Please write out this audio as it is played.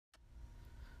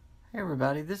Hey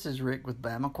everybody, this is Rick with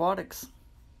BamAquatics.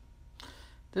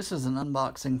 This is an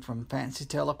unboxing from Fancy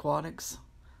Tail Aquatics.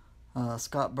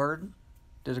 Scott Bird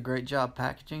did a great job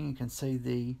packaging. You can see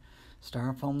the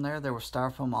styrofoam there. There was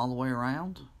styrofoam all the way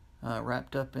around,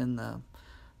 wrapped up in the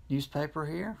newspaper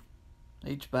here.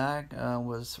 Each bag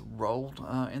was rolled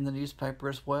in the newspaper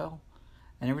as well,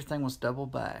 and everything was double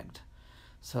bagged.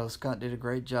 So Scott did a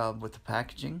great job with the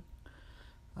packaging.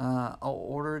 I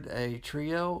ordered a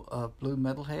trio of blue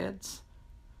metalheads.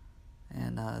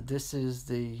 And this is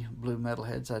the blue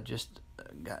metalheads I just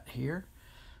got here.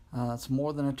 It's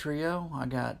more than a trio. I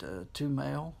got 2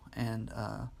 male and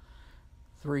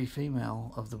 3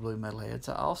 female of the blue metalheads.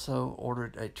 I also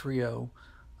ordered a trio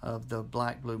of the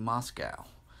black blue Moscow.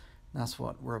 That's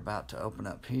what we're about to open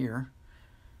up here.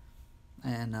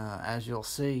 And as you'll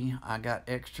see, I got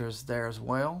extras there as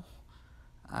well.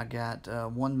 I got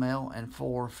 1 male and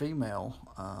 4 female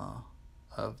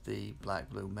of the black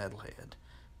blue metalhead.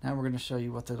 Now we're going to show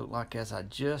you what they look like as I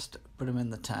just put them in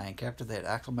the tank after they had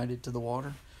acclimated to the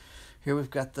water. Here we've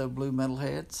got the blue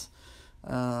metalheads.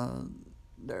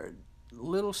 They're a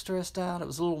little stressed out. It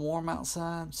was a little warm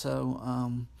outside, so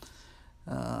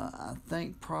I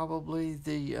think probably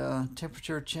the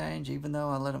temperature change, even though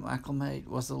I let them acclimate,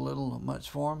 was a little much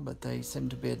for them, but they seem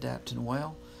to be adapting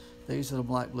well. These are the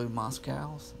black blue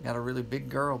Moscows. Got a really big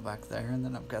girl back there, and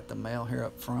then I've got the male here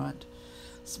up front.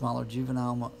 Smaller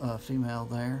juvenile female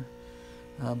there.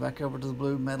 Back over to the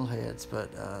blue metalheads, but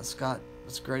Scott,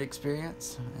 it's a great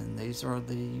experience, and these are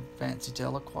the Fancy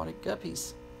Tail Aquatic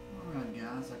guppies. Alright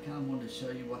guys, I kind of wanted to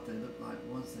show you what they looked like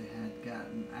once they had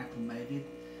gotten acclimated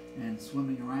and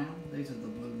swimming around. These are the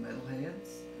blue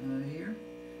metalheads here.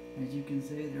 As you can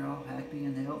see, they're all happy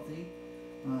and healthy.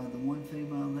 The one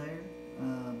female there,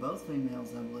 both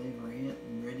females I believe are hit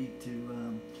and ready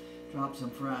to drop some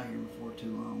fry here before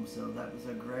too long. So that was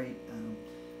a great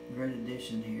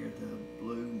addition here, the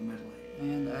blue metalhead.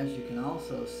 And as you can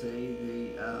also see,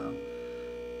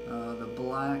 the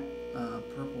black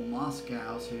purple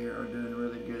Moscows here are doing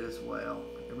really good as well.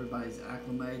 Everybody's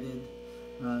acclimated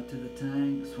to the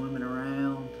tank, swimming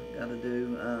around. Got to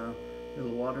do a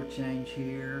little water change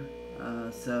here.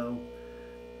 So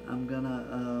I'm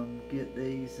gonna get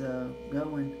these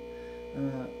going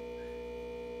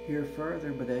here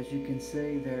further, but as you can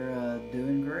see, they're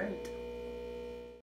doing great.